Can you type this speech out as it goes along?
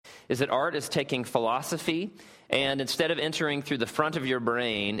is that art is taking philosophy, and instead of entering through the front of your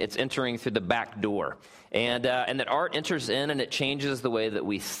brain, it's entering through the back door. And that art enters in and it changes the way that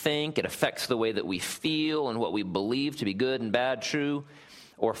we think. It affects the way that we feel and what we believe to be good and bad, true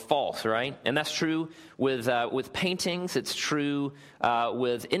or false, right? And that's true with paintings. It's true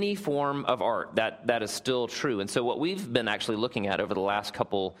with any form of art. That is still true. And so what we've been actually looking at over the last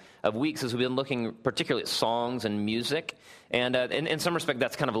couple of weeks is we've been looking particularly at songs and music. And in some respect,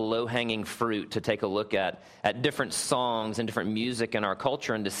 that's kind of a low-hanging fruit to take a look at different songs and different music in our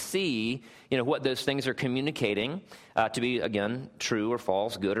culture and to see, what those things are communicating to be, again, true or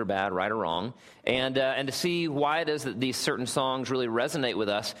false, good or bad, right or wrong, and to see why it is that these certain songs really resonate with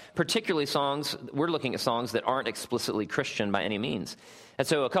us, particularly we're looking at songs that aren't explicitly Christian by any means. And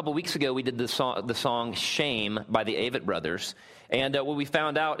so a couple weeks ago, we did the song Shame by the Avett Brothers. And what we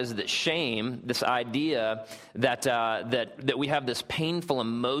found out is that shame, this idea that we have this painful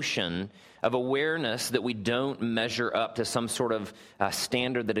emotion of awareness that we don't measure up to some sort of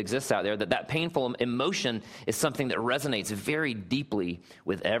standard that exists out there, that painful emotion is something that resonates very deeply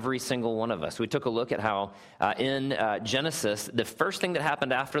with every single one of us. We took a look at how in Genesis, the first thing that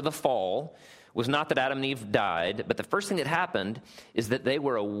happened after the fall was not that Adam and Eve died, but the first thing that happened is that they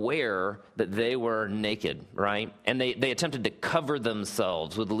were aware that they were naked, right? And they attempted to cover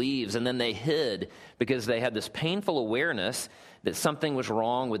themselves with leaves, and then they hid because they had this painful awareness that something was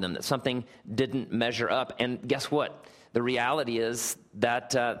wrong with them, that something didn't measure up. And guess what? The reality is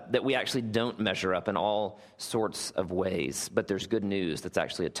that we actually don't measure up in all sorts of ways, but there's good news that's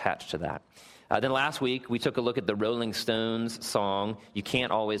actually attached to that. Then last week, we took a look at the Rolling Stones song, You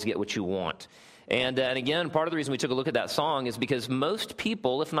Can't Always Get What You Want. And again, part of the reason we took a look at that song is because most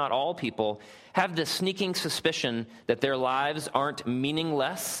people, if not all people, have this sneaking suspicion that their lives aren't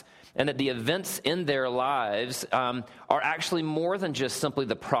meaningless and that the events in their lives are actually more than just simply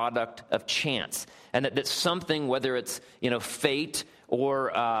the product of chance. And that something, whether it's fate or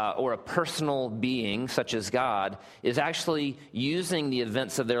a personal being such as God, is actually using the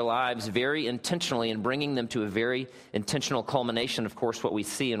events of their lives very intentionally and bringing them to a very intentional culmination. Of course, what we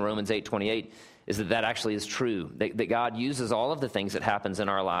see in Romans 8:28 is that actually is true, that God uses all of the things that happens in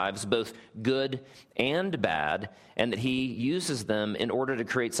our lives, both good and bad, and that he uses them in order to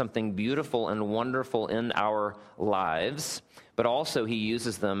create something beautiful and wonderful in our lives, but also he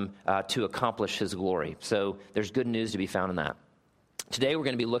uses them to accomplish his glory. So there's good news to be found in that. Today we're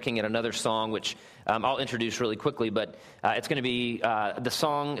going to be looking at another song, which I'll introduce really quickly, but it's going to be it's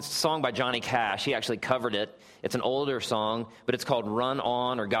a song by Johnny Cash. He actually covered it. It's an older song, but it's called Run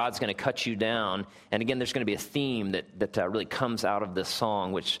On, or God's Going to Cut You Down. And again, there's going to be a theme that really comes out of this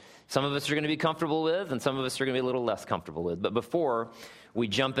song, which some of us are going to be comfortable with, and some of us are going to be a little less comfortable with. But before we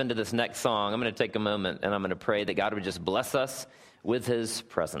jump into this next song, I'm going to take a moment, and I'm going to pray that God would just bless us with his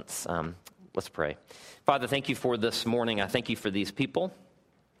presence. Let's pray. Father, thank you for this morning. I thank you for these people.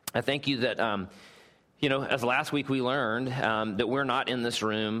 I thank you that, as last week we learned, that we're not in this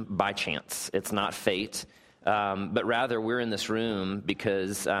room by chance. It's not fate, but rather we're in this room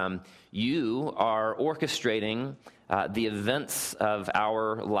because you are orchestrating the events of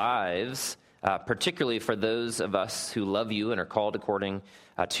our lives, particularly for those of us who love you and are called according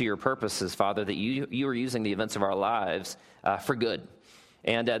to your purposes, Father, that you are using the events of our lives for good.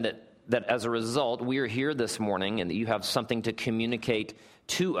 And that as a result, we are here this morning and that you have something to communicate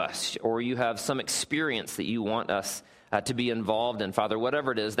to us, or you have some experience that you want us to be involved in. Father,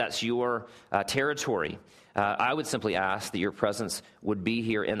 whatever it is, that's your territory. I would simply ask that your presence would be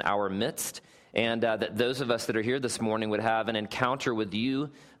here in our midst, and that those of us that are here this morning would have an encounter with you,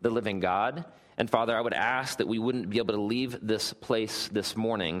 the living God. And Father, I would ask that we wouldn't be able to leave this place this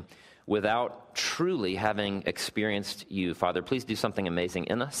morning without truly having experienced you. Father, please do something amazing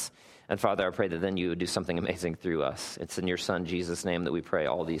in us. And Father, I pray that then you would do something amazing through us. It's in your Son, Jesus' name, that we pray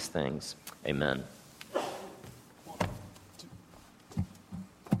all these things. Amen.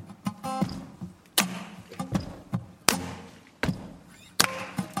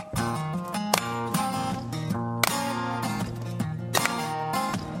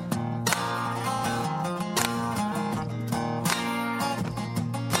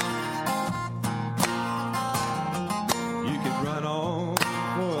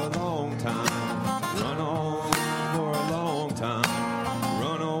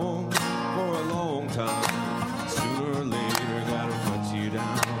 Run on for a long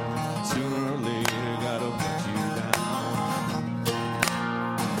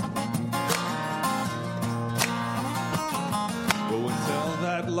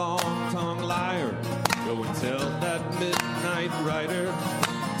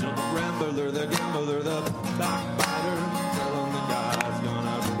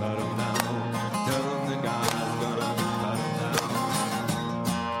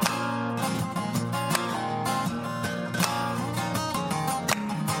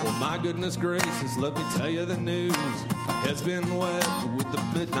goodness gracious, let me tell you the news. My head's been wet with the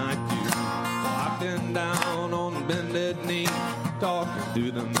midnight dew. Well, I've been down on bended knee, talking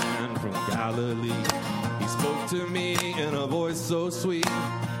to the man from Galilee. He spoke to me in a voice so sweet,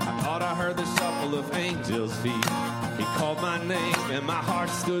 I thought I heard the shuffle of angels' feet. He called my name and my heart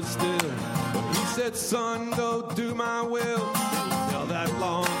stood still. But he said, son, go do my will. Go tell that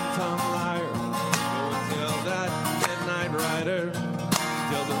long-tongued liar. Go and tell that midnight rider.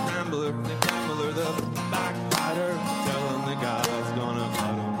 Tell the rambler, the gambler, the backbiter. Tell him the God's gonna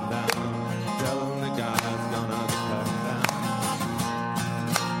cut him down. Tell him the God's gonna cut him down.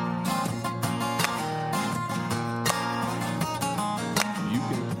 You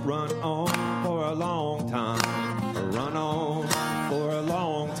can run on for a long time, or run on for a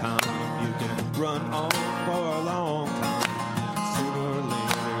long time. You can run on for a long time. Sooner or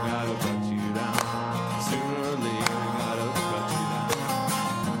later, gotta cut you down. Sooner or later, gotta cut you down.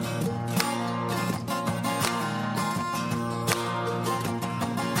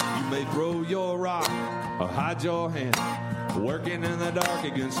 You may throw your rock or hide your hand, working in the dark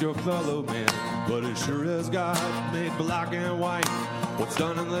against your fellow man. But as sure as God made black and white, what's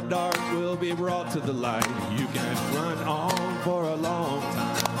done in the dark will be brought to the light. You can run on for a long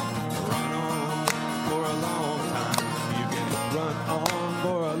time. Run on for a long time. You can run on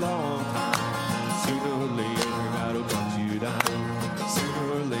for a long time. Sooner or later, God'll cut you down. Sooner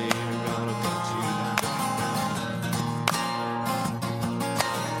or later, God'll cut you down.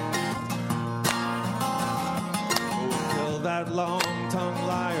 Go and tell that long-tongued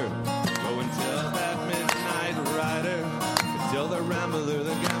liar. Go and tell that midnight rider. Tell the rambler,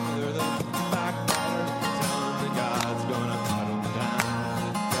 the gambler, the backbiter. Tell him the God's gonna cut him down.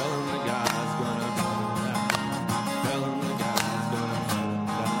 Tell him the God's gonna cut him down. Tell him the God's gonna cut him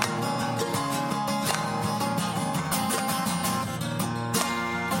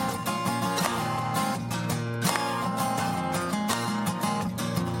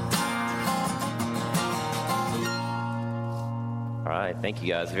All right, thank you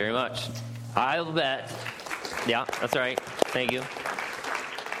guys very much. I'll bet. Yeah, that's right. Thank you.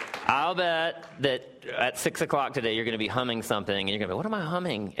 I'll bet that at 6 o'clock today, you're going to be humming something, and you're going to be, what am I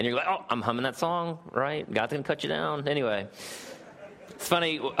humming? And you're like, oh, I'm humming that song, right? God's going to cut you down. Anyway, it's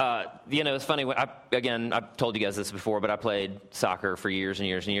funny, it's funny. I've told you guys this before, but I played soccer for years and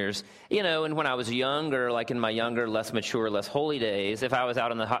years and years. And when I was younger, like in my younger, less mature, less holy days, if I was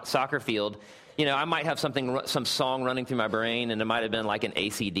out on the soccer field, I might have some song running through my brain, and it might have been like an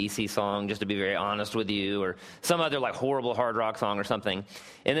AC/DC song, just to be very honest with you, or some other like horrible hard rock song or something.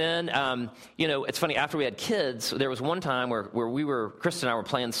 And then, it's funny, after we had kids, there was one time where Kristen and I were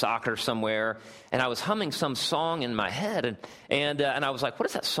playing soccer somewhere, and I was humming some song in my head, and I was like, what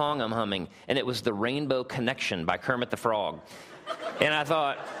is that song I'm humming? And it was The Rainbow Connection by Kermit the Frog. And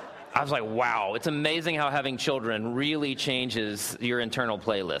I was like, wow, it's amazing how having children really changes your internal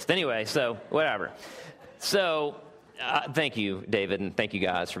playlist. Anyway, so whatever. So thank you, David, and thank you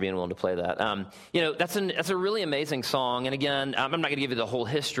guys for being willing to play that. That's a really amazing song. And again, I'm not going to give you the whole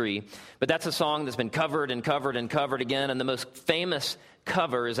history, but that's a song that's been covered and covered and covered again. And the most famous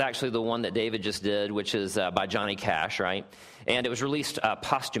cover is actually the one that David just did, which is by Johnny Cash, right? And it was released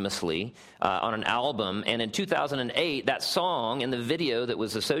posthumously on an album. And in 2008, that song and the video that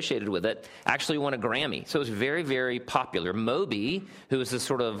was associated with it actually won a Grammy. So it was very, very popular. Moby, who is this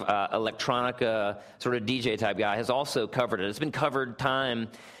sort of electronica sort of DJ type guy, has also covered it. It's been covered time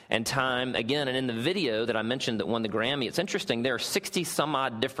and time again. And in the video that I mentioned that won the Grammy, it's interesting. There are 60 some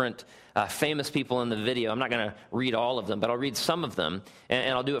odd different famous people in the video. I'm not going to read all of them, but I'll read some of them,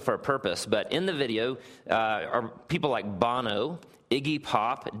 and I'll do it for a purpose. But in the video are people like Bono, Iggy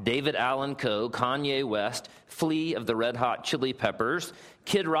Pop, David Allan Coe, Kanye West, Flea of the Red Hot Chili Peppers,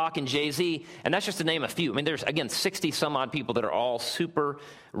 Kid Rock, and Jay-Z, and that's just to name a few. I mean, there's, again, 60-some-odd people that are all super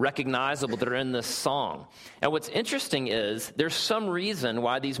recognizable that are in this song. And what's interesting is there's some reason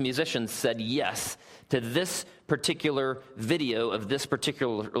why these musicians said yes to this particular video of this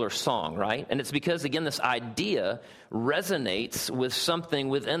particular song, right? And it's because, again, this idea resonates with something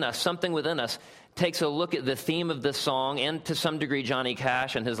within us. Something within us takes a look at the theme of this song and, to some degree, Johnny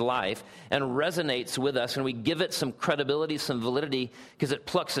Cash and his life, and resonates with us, and we give it some credibility, some validity, because it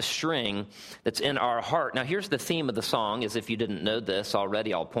plucks a string that's in our heart. Now, here's the theme of the song, as if you didn't know this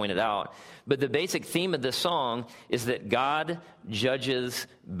already, I'll point it out. But the basic theme of this song is that God judges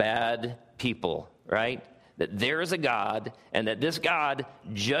bad people, right? That there is a God, and that this God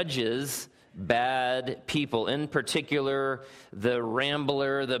judges bad people, in particular the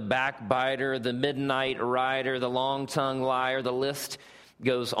rambler, the backbiter, the midnight rider, the long-tongued liar. The list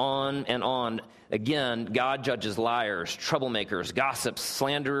goes on and on. Again, God judges liars, troublemakers, gossips,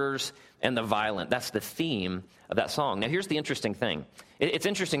 slanderers, and the violent. That's the theme of that song. Now, here's the interesting thing. It's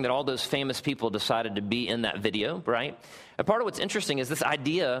interesting that all those famous people decided to be in that video, right? And part of what's interesting is this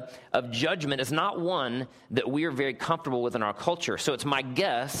idea of judgment is not one that we are very comfortable with in our culture. So it's my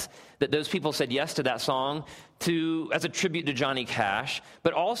guess that those people said yes to that song as a tribute to Johnny Cash,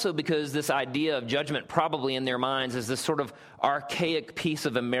 but also because this idea of judgment probably in their minds is this sort of archaic piece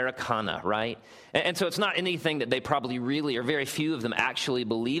of Americana, right? And so it's not anything that they probably really, or very few of them actually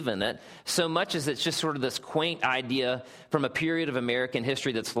believe in it, so much as it's just sort of this quaint idea from a period of American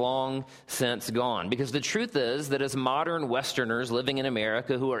history that's long since gone. Because the truth is that as modern Westerners living in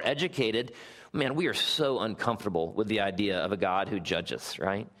America who are educated, man, we are so uncomfortable with the idea of a God who judges,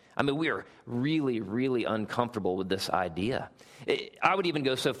 right? I mean, we are really, really uncomfortable with this idea. I would even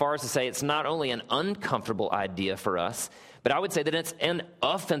go so far as to say it's not only an uncomfortable idea for us, but I would say that it's an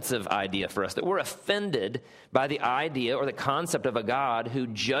offensive idea for us, that we're offended by the idea or the concept of a God who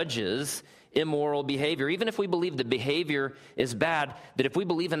judges immoral behavior. Even if we believe the behavior is bad, that if we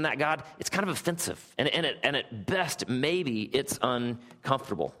believe in that God, it's kind of offensive. And at best, maybe it's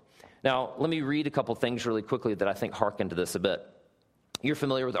uncomfortable. Now, let me read a couple things really quickly that I think harken to this a bit. You're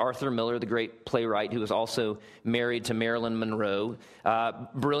familiar with Arthur Miller, the great playwright who was also married to Marilyn Monroe.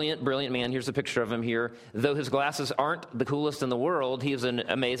 Brilliant man. Here's a picture of him here. Though his glasses aren't the coolest in the world, he is an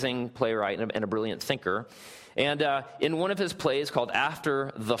amazing playwright and a brilliant thinker. And in one of his plays called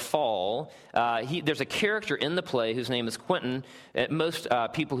After the Fall, there's a character in the play whose name is Quentin. Most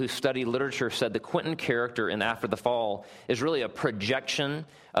people who study literature said the Quentin character in After the Fall is really a projection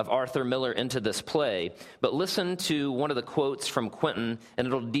of Arthur Miller into this play. But listen to one of the quotes from Quentin, and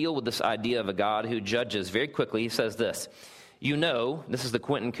it'll deal with this idea of a God who judges very quickly. He says this, "You know," this is the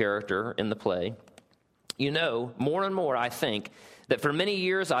Quentin character in the play, "you know, more and more I think that for many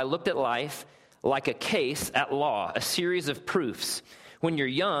years I looked at life like a case at law, a series of proofs. When you're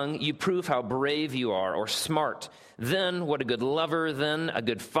young, you prove how brave you are or smart. Then what a good lover, then a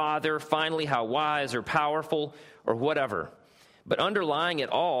good father, finally how wise or powerful or whatever. But underlying it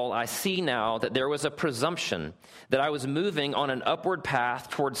all, I see now that there was a presumption that I was moving on an upward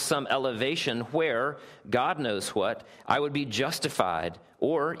path towards some elevation where, God knows what, I would be justified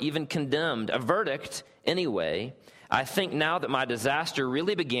or even condemned, a verdict anyway. I think now that my disaster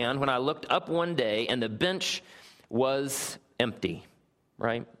really began when I looked up one day and the bench was empty,"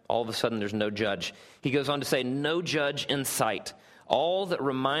 right? All of a sudden there's no judge. He goes on to say, "No judge in sight. All that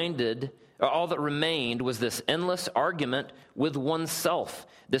remained was this endless argument with oneself,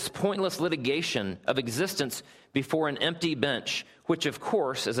 this pointless litigation of existence before an empty bench, which of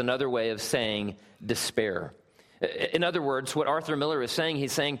course is another way of saying despair." In other words, what Arthur Miller is saying,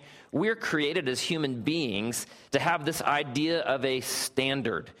 he's saying we're created as human beings to have this idea of a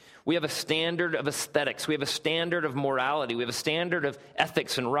standard. We have a standard of aesthetics. We have a standard of morality. We have a standard of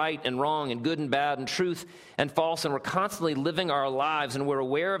ethics and right and wrong and good and bad and truth and false. And we're constantly living our lives, and we're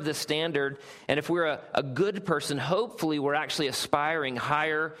aware of this standard. And if we're a good person, hopefully we're actually aspiring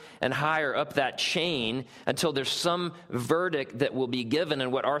higher and higher up that chain until there's some verdict that will be given.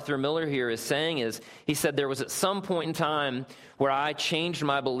 And what Arthur Miller here is saying is, he said there was at some point in time where I changed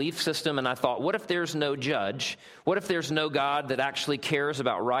my belief system and I thought, what if there's no judge? What if there's no God that actually cares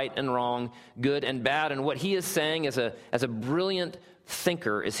about right and wrong, good and bad? And what he is saying as a brilliant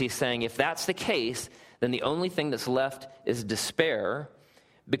thinker is he's saying, if that's the case, then the only thing that's left is despair,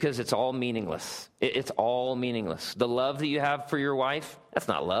 because it's all meaningless. It's all meaningless. The love that you have for your wife, that's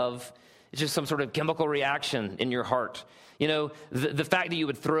not love. It's just some sort of chemical reaction in your heart. You know, the fact that you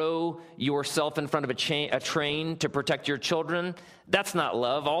would throw yourself in front of a train to protect your children, that's not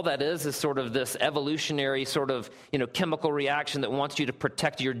love. All that is sort of this evolutionary sort of, chemical reaction that wants you to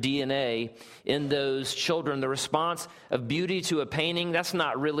protect your DNA in those children. The response of beauty to a painting, that's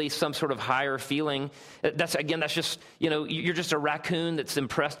not really some sort of higher feeling. That's just, you're just a raccoon that's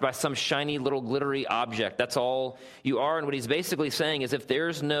impressed by some shiny little glittery object. That's all you are. And what he's basically saying is if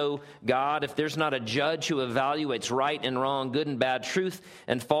there's no God, if there's not a judge who evaluates right and wrong, good and bad, truth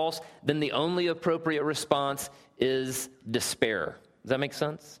and false, then the only appropriate response is despair. Does that make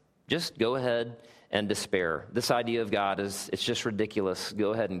sense? Just go ahead and despair. This idea of God it's just ridiculous.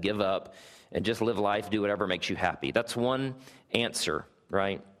 Go ahead and give up and just live life, do whatever makes you happy. That's one answer,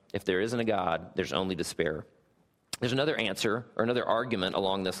 right? If there isn't a God, there's only despair. There's another answer or another argument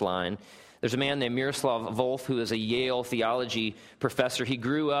along this line There's a man named Miroslav Volf who is a Yale theology professor. He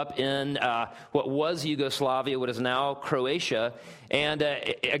grew up in what was Yugoslavia, what is now Croatia. And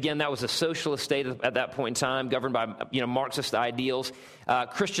again, that was a socialist state at that point in time, governed by Marxist ideals.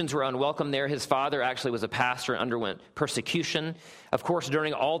 Christians were unwelcome there. His father actually was a pastor and underwent persecution. Of course,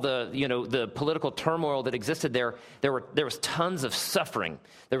 during all the political turmoil that existed there was tons of suffering.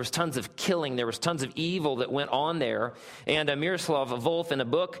 There was tons of killing. There was tons of evil that went on there. And Miroslav Volf, in a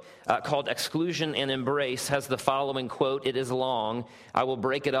book called Exclusion and Embrace, has the following quote. It is long. I will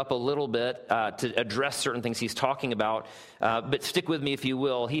break it up a little bit to address certain things he's talking about. But stick with me if you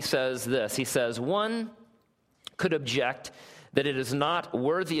will. He says this. He says, one could object that it is not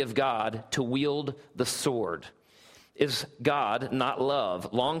worthy of God to wield the sword. Is God not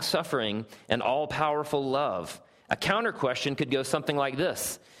love, long-suffering, and all-powerful love? A counter question could go something like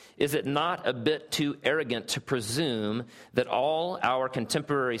this. Is it not a bit too arrogant to presume that all our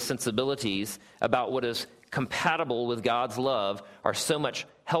contemporary sensibilities about what is compatible with God's love are so much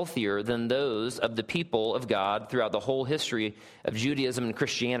healthier than those of the people of God throughout the whole history of Judaism and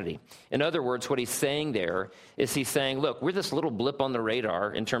Christianity? In other words, what he's saying there is he's saying, look, we're this little blip on the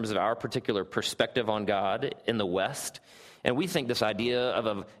radar in terms of our particular perspective on God in the West. And we think this idea of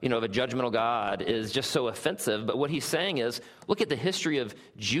a judgmental God is just so offensive. But what he's saying is, look at the history of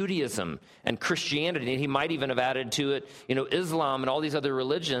Judaism and Christianity. He might even have added to it, Islam and all these other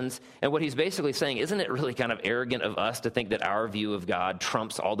religions. And what he's basically saying, isn't it really kind of arrogant of us to think that our view of God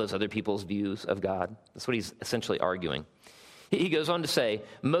trumps all those other people's views of God? That's what he's essentially arguing. He goes on to say,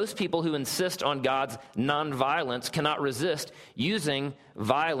 most people who insist on God's nonviolence cannot resist using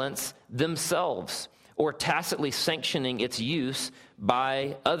violence themselves, or tacitly sanctioning its use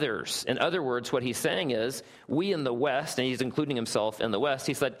by others. In other words, what he's saying is, we in the West, and he's including himself in the West,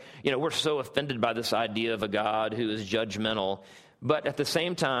 he said, we're so offended by this idea of a God who is judgmental. But at the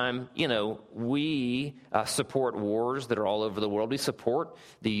same time, we support wars that are all over the world. We support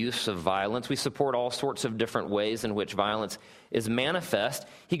the use of violence. We support all sorts of different ways in which violence is manifest.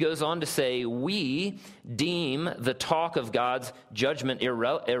 He goes on to say, we deem the talk of God's judgment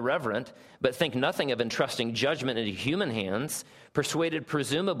irreverent, but think nothing of entrusting judgment into human hands, persuaded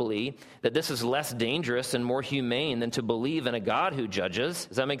presumably that this is less dangerous and more humane than to believe in a God who judges.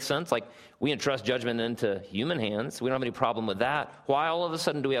 Does that make sense? Like, we entrust judgment into human hands. We don't have any problem with that. Why all of a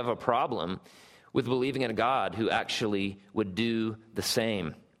sudden do we have a problem with believing in a God who actually would do the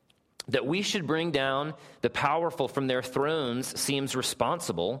same? That we should bring down the powerful from their thrones seems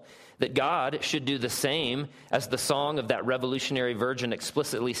responsible. That God should do the same, as the song of that revolutionary virgin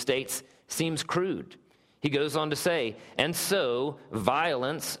explicitly states, seems crude. He goes on to say, and so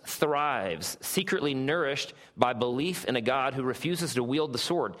violence thrives, secretly nourished by belief in a God who refuses to wield the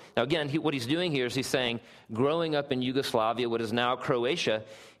sword. Now again, what he's doing here is he's saying, growing up in Yugoslavia, what is now Croatia,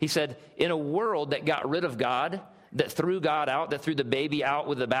 he said, in a world that got rid of God, that threw God out, that threw the baby out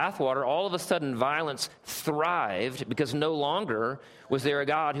with the bathwater, all of a sudden violence thrived because no longer was there a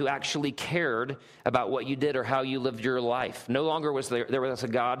God who actually cared about what you did or how you lived your life. No longer was there was a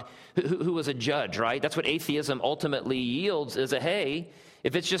God who was a judge, right? That's what atheism ultimately yields, is hey,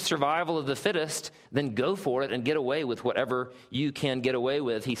 if it's just survival of the fittest, then go for it and get away with whatever you can get away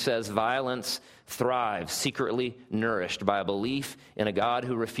with. He says violence thrives, secretly nourished by a belief in a God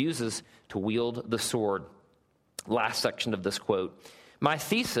who refuses to wield the sword. Last section of this quote. My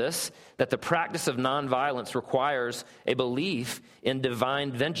thesis that the practice of nonviolence requires a belief in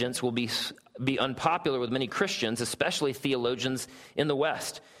divine vengeance will be unpopular with many Christians, especially theologians in the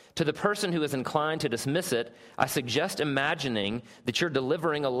West. To the person who is inclined to dismiss it, I suggest imagining that you're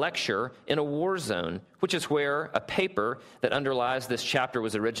delivering a lecture in a war zone, which is where a paper that underlies this chapter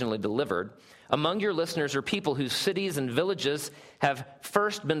was originally delivered. Among your listeners are people whose cities and villages have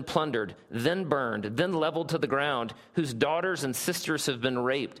first been plundered, then burned, then leveled to the ground, whose daughters and sisters have been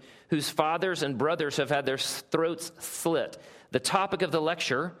raped, whose fathers and brothers have had their throats slit. The topic of the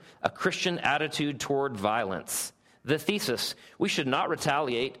lecture, a Christian attitude toward violence. The thesis, we should not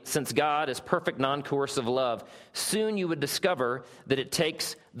retaliate since God is perfect non-coercive love. Soon you would discover that it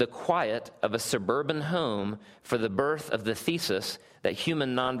takes the quiet of a suburban home for the birth of the thesis that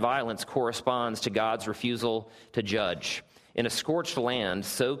human nonviolence corresponds to God's refusal to judge. In a scorched land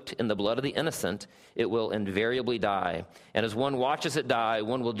soaked in the blood of the innocent, it will invariably die. And as one watches it die,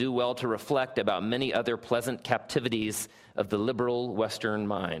 one will do well to reflect about many other pleasant captivities of the liberal Western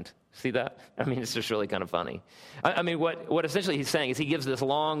mind. See that? I mean, it's just really kind of funny. I mean, what essentially he's saying is he gives this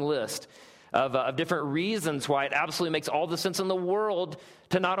long list of different reasons why it absolutely makes all the sense in the world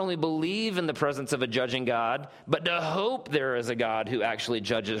to not only believe in the presence of a judging God, but to hope there is a God who actually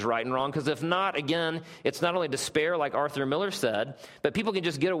judges right and wrong. Because if not, again, it's not only despair, like Arthur Miller said, but people can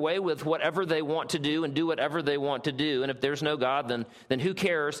just get away with whatever they want to do and do whatever they want to do. And if there's no God, then who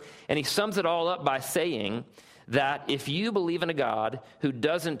cares? And he sums it all up by saying that if you believe in a God who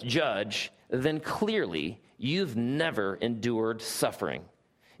doesn't judge, then clearly you've never endured suffering.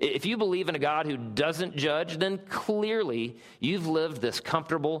 If you believe in a God who doesn't judge, then clearly you've lived this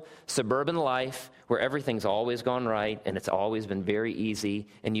comfortable suburban life where everything's always gone right and it's always been very easy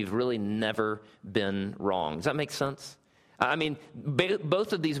and you've really never been wrong. Does that make sense? I mean,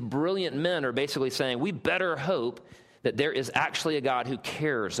 both of these brilliant men are basically saying we better hope that there is actually a God who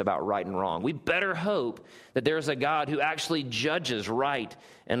cares about right and wrong. We better hope that there is a God who actually judges right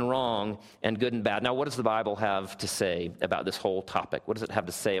and wrong and good and bad. Now, what does the Bible have to say about this whole topic? What does it have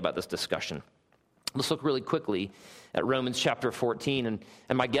to say about this discussion? Let's look really quickly at Romans chapter 14.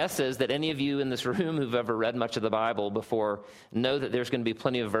 And my guess is that any of you in this room who've ever read much of the Bible before know that there's going to be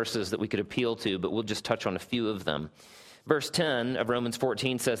plenty of verses that we could appeal to, but we'll just touch on a few of them. Verse 10 of Romans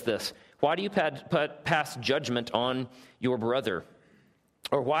 14 says this: "Why do you pass judgment on your brother?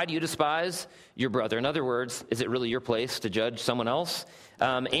 Or why do you despise your brother?" In other words, is it really your place to judge someone else?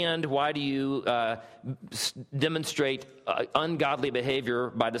 And why do you demonstrate ungodly behavior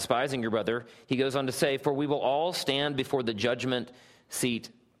by despising your brother? He goes on to say, "For we will all stand before the judgment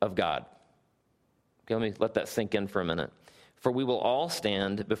seat of God." Okay, let me let that sink in for a minute. For we will all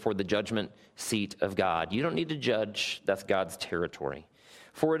stand before the judgment seat of God. You don't need to judge. That's God's territory.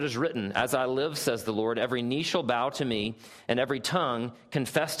 "For it is written, as I live, says the Lord, every knee shall bow to me, and every tongue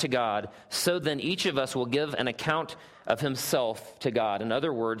confess to God. So then each of us will give an account of himself to God." In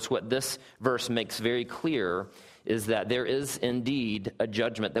other words, what this verse makes very clear is that there is indeed a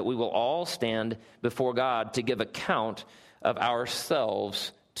judgment, that we will all stand before God to give account of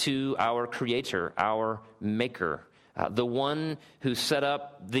ourselves to our Creator, our Maker. The one who set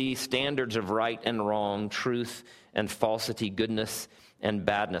up the standards of right and wrong, truth and falsity, goodness and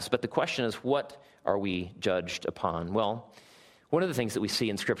badness. But the question is, what are we judged upon? Well, one of the things that we see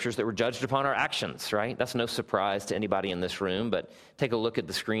in Scripture is that we're judged upon our actions, right? That's no surprise to anybody in this room, but take a look at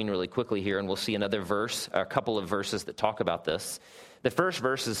the screen really quickly here, and we'll see another verse, a couple of verses that talk about this. The first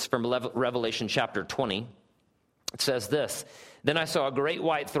verse is from Revelation chapter 20. It says this: "Then I saw a great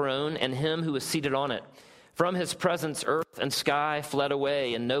white throne and him who was seated on it. From his presence, earth and sky fled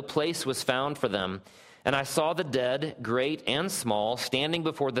away, and no place was found for them. And I saw the dead, great and small, standing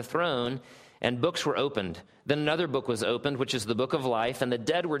before the throne, and books were opened. Then another book was opened, which is the book of life, and the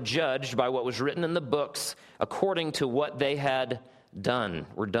dead were judged by what was written in the books according to what they had done."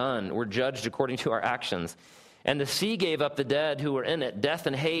 We're done. We're judged according to our actions. "And the sea gave up the dead who were in it. Death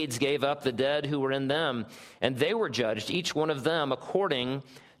and Hades gave up the dead who were in them. And they were judged, each one of them, according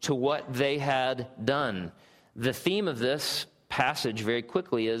to what they had done." The theme of this passage very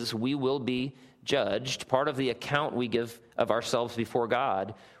quickly is we will be judged. Part of the account we give of ourselves before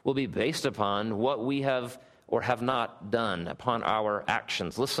God will be based upon what we have or have not done, upon our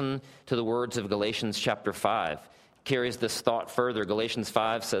actions. Listen to the words of Galatians chapter 5. It carries this thought further. Galatians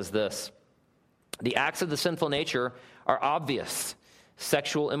 5 says this: "The acts of the sinful nature are obvious: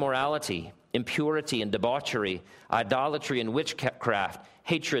 sexual immorality, impurity and debauchery, idolatry and witchcraft,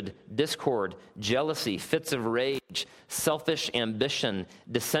 hatred, discord, jealousy, fits of rage, selfish ambition,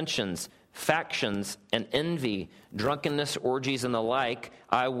 dissensions, factions, and envy, drunkenness, orgies, and the like.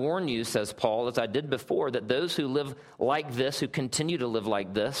 I warn you," says Paul, "as I did before, that those who live like this, who continue to live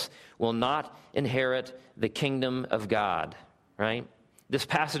like this, will not inherit the kingdom of God." Right? This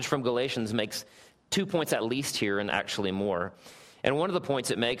passage from Galatians makes 2 points at least here, and actually more. And one of the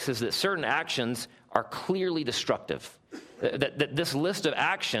points it makes is that certain actions are clearly destructive. That this list of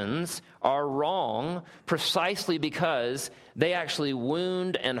actions are wrong precisely because they actually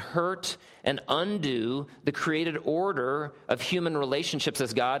wound and hurt and undo the created order of human relationships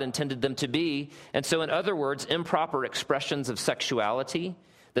as God intended them to be. And so, in other words, improper expressions of sexuality,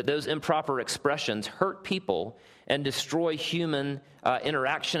 that those improper expressions hurt people and destroy human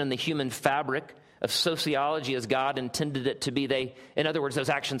interaction and the human fabric of sociology as God intended it to be. In other words, those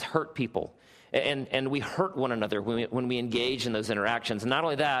actions hurt people. And we hurt one another when we engage in those interactions. And not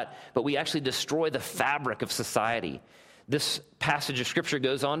only that, but we actually destroy the fabric of society. This passage of Scripture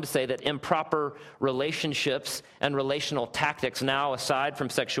goes on to say that improper relationships and relational tactics, now aside from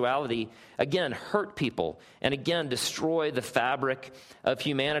sexuality, again, hurt people and again destroy the fabric of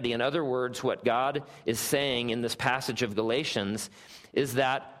humanity. In other words, what God is saying in this passage of Galatians is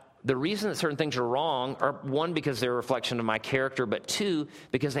that the reason that certain things are wrong are, one, because they're a reflection of my character, but two,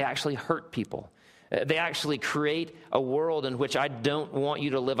 because they actually hurt people. They actually create a world in which I don't want you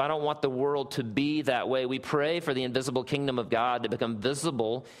to live. I don't want the world to be that way. We pray for the invisible kingdom of God to become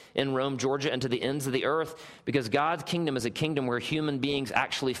visible in Rome, Georgia, and to the ends of the earth, because God's kingdom is a kingdom where human beings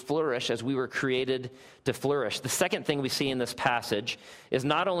actually flourish as we were created to flourish. The second thing we see in this passage is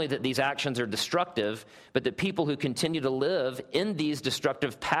not only that these actions are destructive, but that people who continue to live in these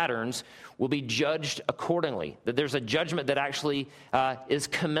destructive patterns will be judged accordingly, that there's a judgment that actually is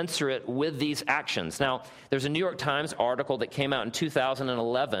commensurate with these actions. Now, there's a New York Times article that came out in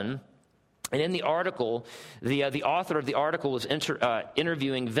 2011, and in the article, the author of the article was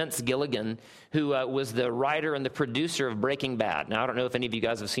interviewing Vince Gilligan, who was the writer and the producer of Breaking Bad. Now, I don't know if any of you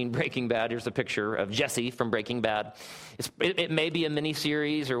guys have seen Breaking Bad. Here's a picture of Jesse from Breaking Bad. It may be a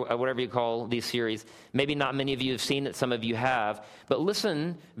mini-series or whatever you call these series. Maybe not many of you have seen it. Some of you have. But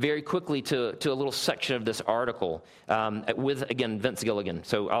listen very quickly to a little section of this article with, again, Vince Gilligan.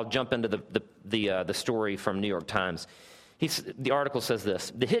 So I'll jump into the story from New York Times. The article says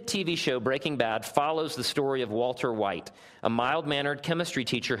this: the hit TV show Breaking Bad follows the story of Walter White, a mild-mannered chemistry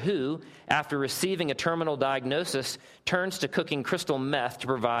teacher who, after receiving a terminal diagnosis, turns to cooking crystal meth to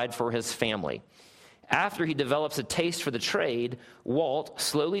provide for his family. After he develops a taste for the trade, Walt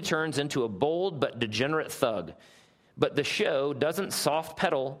slowly turns into a bold but degenerate thug. But the show doesn't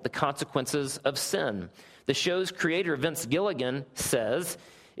soft-pedal the consequences of sin. The show's creator, Vince Gilligan, says,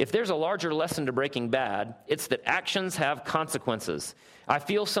 if there's a larger lesson to Breaking Bad, it's that actions have consequences. I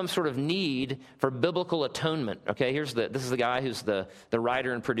feel some sort of need for biblical atonement. Okay, this is the guy who's the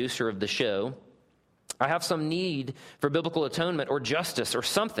writer and producer of the show. I have some need for biblical atonement or justice or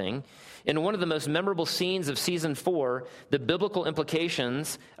something. In one of the most memorable scenes of season 4, the biblical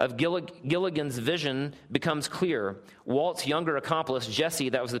implications of Gilligan's vision becomes clear. Walt's younger accomplice, Jesse,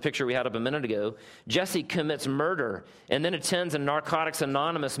 that was the picture we had up a minute ago, Jesse commits murder and then attends a Narcotics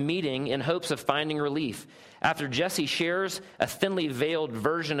Anonymous meeting in hopes of finding relief. After Jesse shares a thinly veiled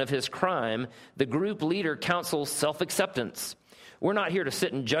version of his crime, the group leader counsels self-acceptance. We're not here to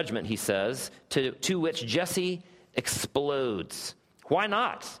sit in judgment, he says, to which Jesse explodes. Why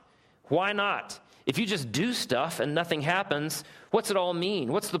not? Why not? If you just do stuff and nothing happens, what's it all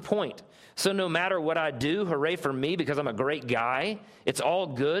mean? What's the point? So no matter what I do, hooray for me because I'm a great guy, it's all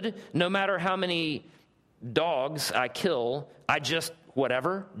good. No matter how many dogs I kill, I just,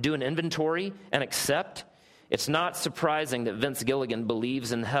 whatever, do an inventory and accept. It's not surprising that Vince Gilligan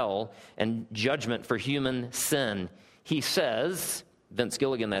believes in hell and judgment for human sin. He says, Vince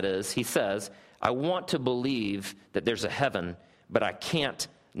Gilligan that is, he says, I want to believe that there's a heaven, but I can't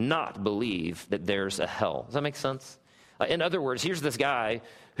not believe that there's a hell. Does that make sense? In other words, here's this guy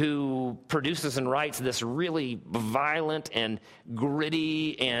who produces and writes this really violent and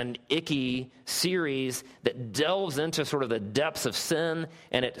gritty and icky series that delves into sort of the depths of sin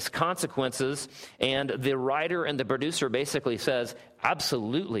and its consequences. And the writer and the producer basically says,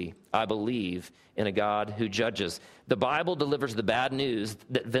 absolutely, I believe in a God who judges. The Bible delivers the bad news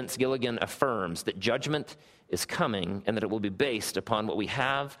that Vince Gilligan affirms, that judgment is coming and that it will be based upon what we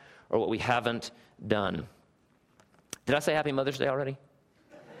have or what we haven't done. Did I say Happy Mother's Day already?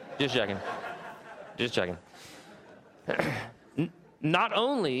 Just checking. Just checking. Not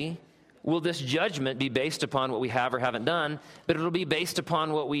only will this judgment be based upon what we have or haven't done, but it'll be based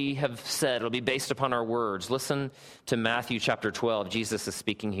upon what we have said. It'll be based upon our words. Listen to Matthew chapter 12. Jesus is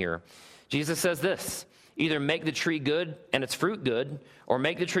speaking here. Jesus says this: either make the tree good and its fruit good, or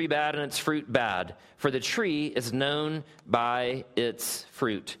make the tree bad and its fruit bad. For the tree is known by its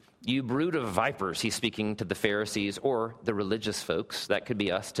fruit. You brood of vipers, he's speaking to the Pharisees or the religious folks. That could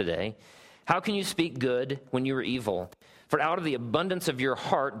be us today. How can you speak good when you are evil? For out of the abundance of your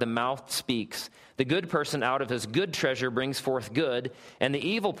heart, the mouth speaks. The good person out of his good treasure brings forth good, and the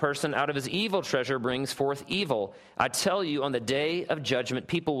evil person out of his evil treasure brings forth evil. I tell you, on the day of judgment,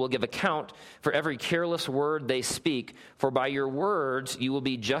 people will give account for every careless word they speak. For by your words you will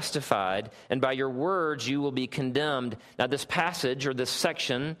be justified, and by your words you will be condemned. Now, this passage or this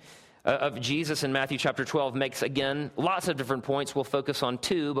section of Jesus in Matthew chapter 12 makes, again, lots of different points. We'll focus on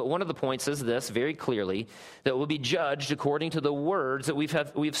two, but one of the points is this, very clearly, that we'll be judged according to the words that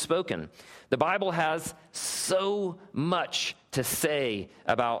we've spoken. The Bible has so much to say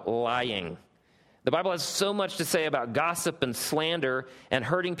about lying. The Bible has so much to say about gossip and slander and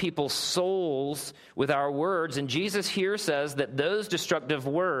hurting people's souls with our words. And Jesus here says that those destructive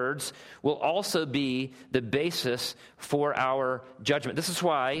words will also be the basis for our judgment. This is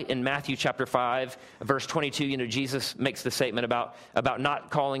why in Matthew chapter 5, verse 22, Jesus makes the statement about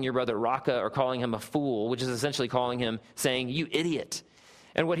not calling your brother Raka or calling him a fool, which is essentially calling him, saying, you idiot.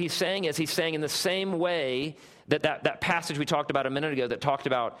 And what he's saying is, he's saying in the same way that passage we talked about a minute ago that talked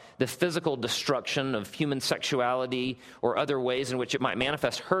about the physical destruction of human sexuality or other ways in which it might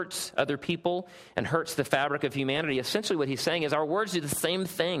manifest hurts other people and hurts the fabric of humanity. Essentially what he's saying is our words do the same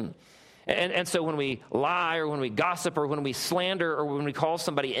thing. And so when we lie or when we gossip or when we slander or when we call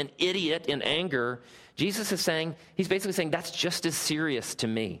somebody an idiot in anger, Jesus is saying, he's basically saying that's just as serious to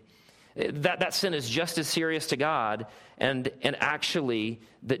me. That sin is just as serious to God, and actually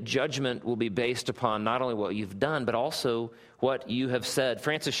that judgment will be based upon not only what you've done, but also what you have said.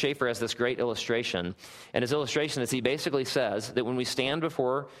 Francis Schaeffer has this great illustration, and his illustration is he basically says that when we stand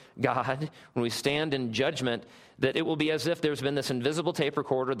before God, when we stand in judgment, that it will be as if there's been this invisible tape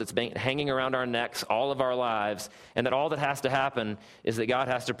recorder that's been hanging around our necks all of our lives, and that all that has to happen is that God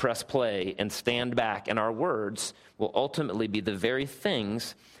has to press play and stand back, and our words will ultimately be the very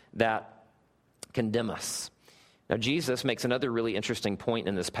things that condemn us. Now, Jesus makes another really interesting point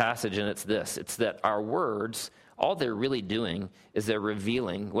in this passage, and it's this. It's that our words, all they're really doing is they're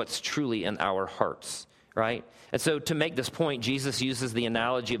revealing what's truly in our hearts, right? And so to make this point, Jesus uses the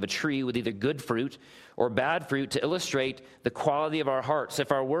analogy of a tree with either good fruit or bad fruit to illustrate the quality of our hearts.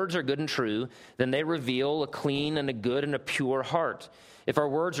 If our words are good and true, then they reveal a clean and a good and a pure heart. If our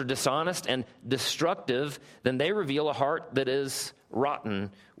words are dishonest and destructive, then they reveal a heart that is rotten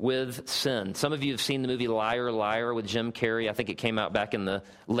with sin. Some of you have seen the movie Liar, Liar with Jim Carrey. I think it came out back in the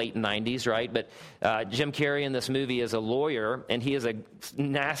late 90s, right? But Jim Carrey in this movie is a lawyer, and he is a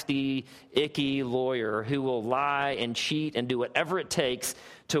nasty, icky lawyer who will lie and cheat and do whatever it takes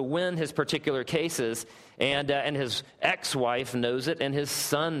to win his particular cases. And his ex-wife knows it, and his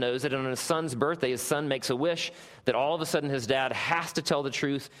son knows it. And on his son's birthday, his son makes a wish that all of a sudden his dad has to tell the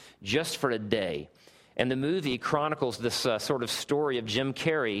truth just for a day. And the movie chronicles this sort of story of Jim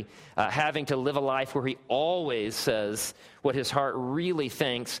Carrey having to live a life where he always says what his heart really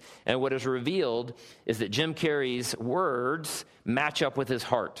thinks. And what is revealed is that Jim Carrey's words match up with his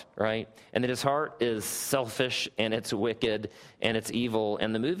heart, right? And that his heart is selfish and it's wicked and it's evil.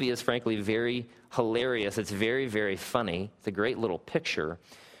 And the movie is frankly very hilarious. It's very, very funny. It's a great little picture.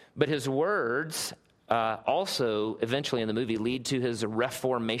 But his words also eventually in the movie lead to his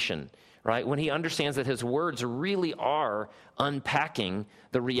reformation, right? When he understands that his words really are unpacking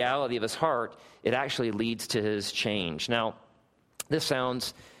the reality of his heart, it actually leads to his change. Now, this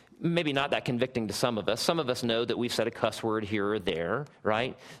sounds maybe not that convicting to some of us. Some of us know that we've said a cuss word here or there,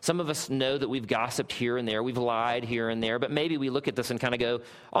 right? Some of us know that we've gossiped here and there, we've lied here and there, but maybe we look at this and kind of go,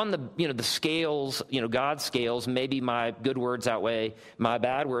 on the scales, God's scales, maybe my good words outweigh my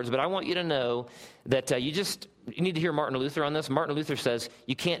bad words, but I want you to know that you need to hear Martin Luther on this. Martin Luther says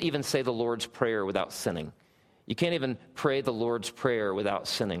you can't even say the Lord's Prayer without sinning. You can't even pray the Lord's Prayer without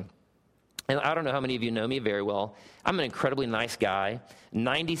sinning. And I don't know how many of you know me very well. I'm an incredibly nice guy.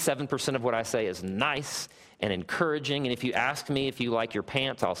 97% of what I say is nice and encouraging. And if you ask me if you like your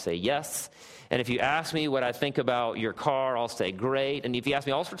pants, I'll say yes. And if you ask me what I think about your car, I'll say great. And if you ask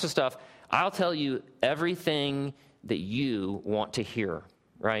me all sorts of stuff, I'll tell you everything that you want to hear,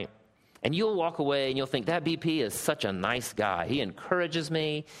 right? And you'll walk away and you'll think, that BP is such a nice guy. He encourages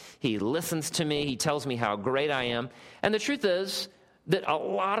me. He listens to me. He tells me how great I am. And the truth is that a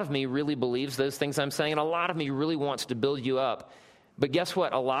lot of me really believes those things I'm saying, and a lot of me really wants to build you up. But guess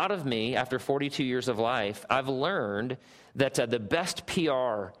what? A lot of me, after 42 years of life, I've learned that the best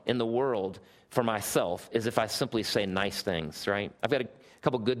PR in the world for myself is if I simply say nice things, right? I've got a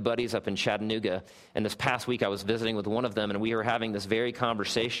couple good buddies up in Chattanooga, and this past week I was visiting with one of them, and we were having this very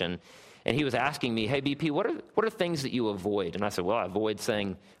conversation. And he was asking me, hey, BP, what are things that you avoid? And I said, well, I avoid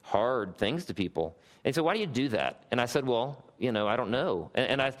saying hard things to people. And he said, why do you do that? And I said, well, I don't know.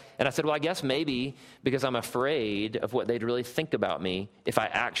 And I said, well, I guess maybe because I'm afraid of what they'd really think about me if I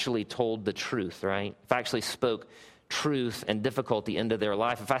actually told the truth, right? If I actually spoke truth and difficulty into their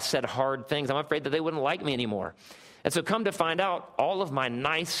life. If I said hard things, I'm afraid that they wouldn't like me anymore. And so come to find out, all of my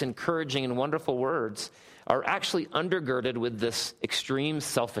nice, encouraging, and wonderful words are actually undergirded with this extreme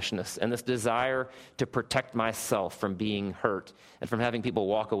selfishness and this desire to protect myself from being hurt and from having people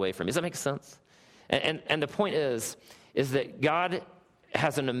walk away from me. Does that make sense? And the point is that God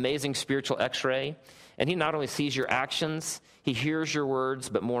has an amazing spiritual x-ray, and he not only sees your actions, he hears your words,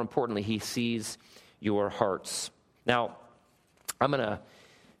 but more importantly, he sees your hearts. Now, I'm going to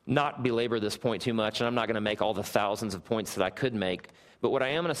not belabor this point too much, and I'm not going to make all the thousands of points that I could make, but what I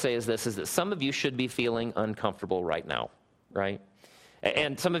am going to say is this, is that some of you should be feeling uncomfortable right now, right?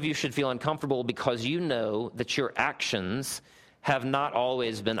 And some of you should feel uncomfortable because you know that your actions have not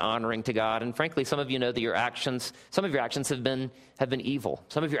always been honoring to God. And frankly, some of you know that some of your actions have been evil.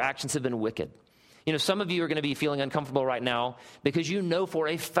 Some of your actions have been wicked. You know, some of you are going to be feeling uncomfortable right now because you know for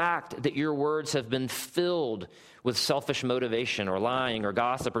a fact that your words have been filled with selfish motivation or lying or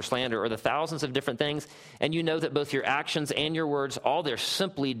gossip or slander or the thousands of different things. And you know that both your actions and your words, all they're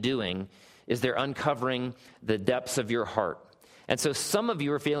simply doing is they're uncovering the depths of your heart. And so some of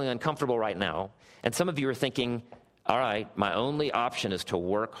you are feeling uncomfortable right now. And some of you are thinking, all right, my only option is to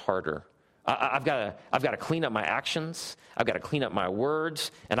work harder. I've got to clean up my actions. I've got to clean up my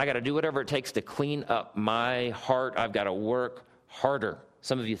words. And I got to do whatever it takes to clean up my heart. I've got to work harder.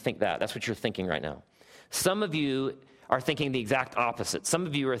 Some of you think that. That's what you're thinking right now. Some of you are thinking the exact opposite. Some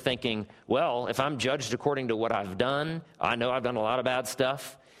of you are thinking, well, if I'm judged according to what I've done, I know I've done a lot of bad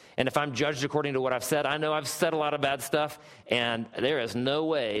stuff. And if I'm judged according to what I've said, I know I've said a lot of bad stuff. And there is no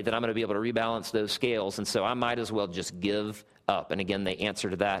way that I'm going to be able to rebalance those scales. And so I might as well just give up. And again, the answer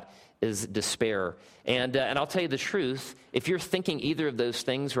to that is despair. And I'll tell you the truth, if you're thinking either of those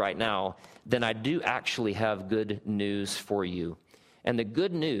things right now, then I do actually have good news for you. And the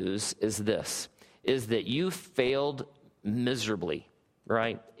good news is this, is that you failed miserably,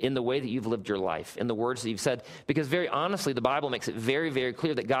 right, in the way that you've lived your life, in the words that you've said. Because very honestly, the Bible makes it very, very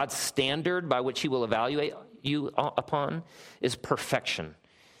clear that God's standard by which he will evaluate you upon is perfection.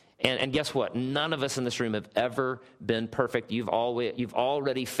 And guess what? None of us in this room have ever been perfect. You've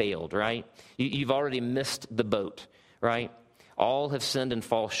already failed, right? You've already missed the boat, right? All have sinned and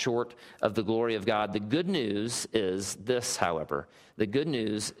fall short of the glory of God. The good news is this, however. The good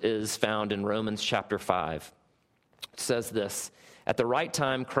news is found in Romans chapter 5. It says this, at the right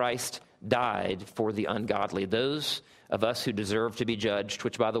time, Christ died for the ungodly, those of us who deserve to be judged,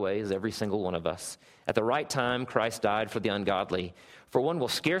 which, by the way, is every single one of us. At the right time, Christ died for the ungodly. For one will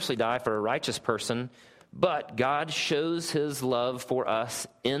scarcely die for a righteous person, but God shows his love for us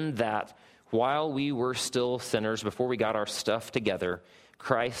in that while we were still sinners, before we got our stuff together,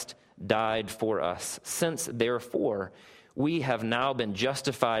 Christ died for us. Since, therefore, we have now been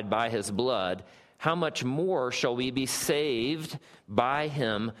justified by his blood, how much more shall we be saved by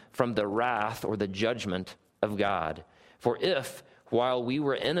him from the wrath or the judgment of God? For if, while we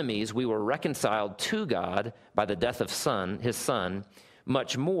were enemies, we were reconciled to God by the death of his son,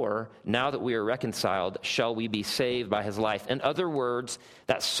 much more, now that we are reconciled, shall we be saved by his life. In other words,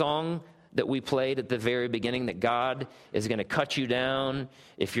 that song that we played at the very beginning, that God is going to cut you down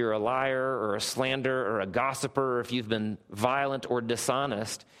if you're a liar or a slanderer or a gossiper, or if you've been violent or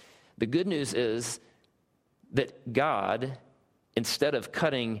dishonest. The good news is that God, instead of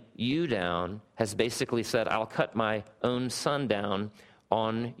cutting you down, has basically said, I'll cut my own son down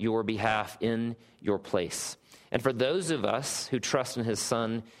on your behalf in your place. And for those of us who trust in his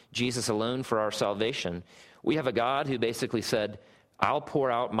son, Jesus alone, for our salvation, we have a God who basically said, I'll pour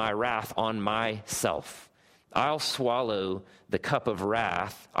out my wrath on myself. I'll swallow the cup of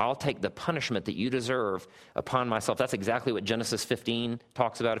wrath. I'll take the punishment that you deserve upon myself. That's exactly what Genesis 15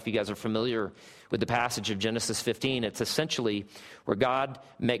 talks about. If you guys are familiar with the passage of Genesis 15, it's essentially where God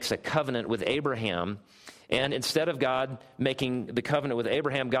makes a covenant with Abraham. And instead of God making the covenant with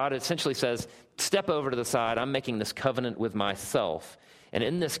Abraham, God essentially says, step over to the side. I'm making this covenant with myself. And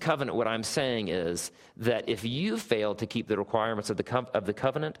in this covenant, what I'm saying is that if you fail to keep the requirements of the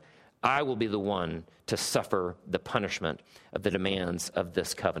covenant, I will be the one to suffer the punishment of the demands of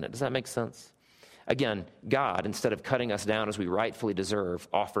this covenant. Does that make sense? Again, God, instead of cutting us down as we rightfully deserve,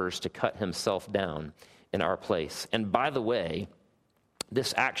 offers to cut himself down in our place. And by the way,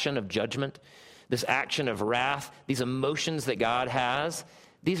 this action of judgment, this action of wrath, these emotions that God has,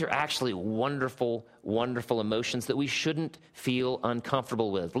 these are actually wonderful, wonderful emotions that we shouldn't feel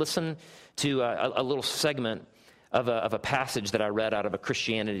uncomfortable with. Listen to a little segment of a passage that I read out of a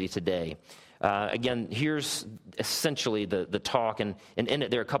Christianity Today. Again, here's essentially the talk, and in it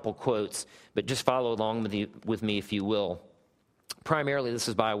there are a couple quotes, but just follow along with me if you will. Primarily, this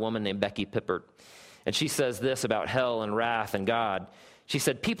is by a woman named Becky Pippert, and she says this about hell and wrath and God. She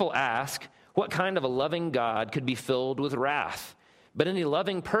said, people ask, what kind of a loving God could be filled with wrath? But any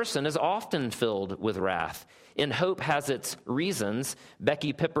loving person is often filled with wrath. In Hope Has Its Reasons,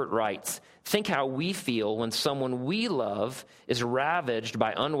 Becky Pippert writes, think how we feel when someone we love is ravaged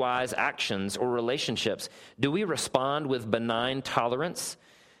by unwise actions or relationships. Do we respond with benign tolerance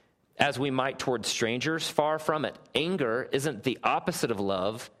as we might towards strangers? Far from it. Anger isn't the opposite of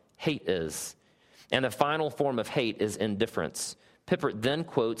love. Hate is. And the final form of hate is indifference. Pippert then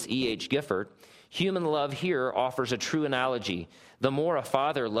quotes E.H. Gifford. Human love here offers a true analogy. The more a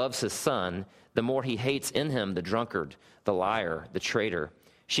father loves his son, the more he hates in him the drunkard, the liar, the traitor.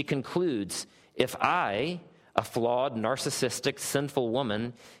 She concludes, if I, a flawed, narcissistic, sinful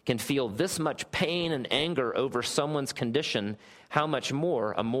woman can feel this much pain and anger over someone's condition, how much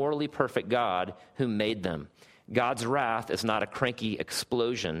more a morally perfect God who made them? God's wrath is not a cranky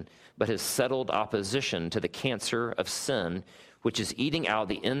explosion, but his settled opposition to the cancer of sin, which is eating out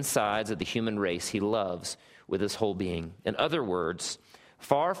the insides of the human race he loves with his whole being. In other words,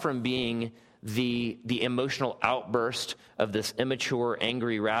 far from being the emotional outburst of this immature,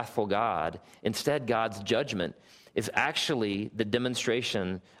 angry, wrathful God, instead God's judgment is actually the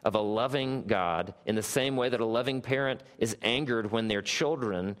demonstration of a loving God in the same way that a loving parent is angered when their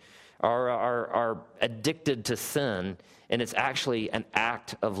children are addicted to sin, and it's actually an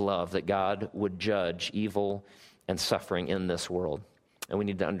act of love that God would judge evil and suffering in this world. And we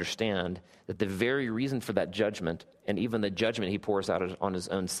need to understand that the very reason for that judgment, and even the judgment he pours out on his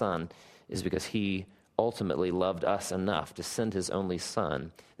own son, is because he ultimately loved us enough to send his only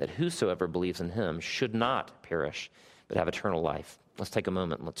son, that whosoever believes in him should not perish, but have eternal life. Let's take a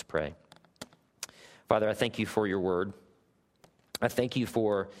moment and let's pray. Father, I thank you for your word. I thank you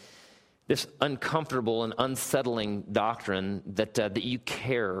for this uncomfortable and unsettling doctrine that you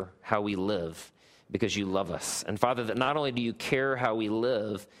care how we live because you love us. And Father, that not only do you care how we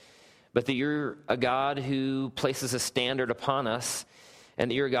live, but that you're a God who places a standard upon us, and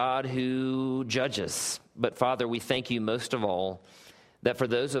that you're a God who judges. But Father, we thank you most of all that for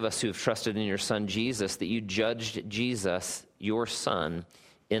those of us who have trusted in your Son Jesus, that you judged Jesus, your Son,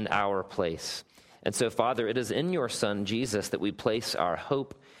 in our place. And so, Father, it is in your Son Jesus that we place our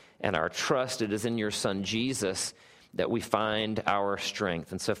hope and our trust. It is in your Son Jesus that we find our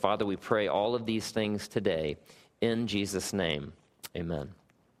strength. And so, Father, we pray all of these things today in Jesus' name. Amen.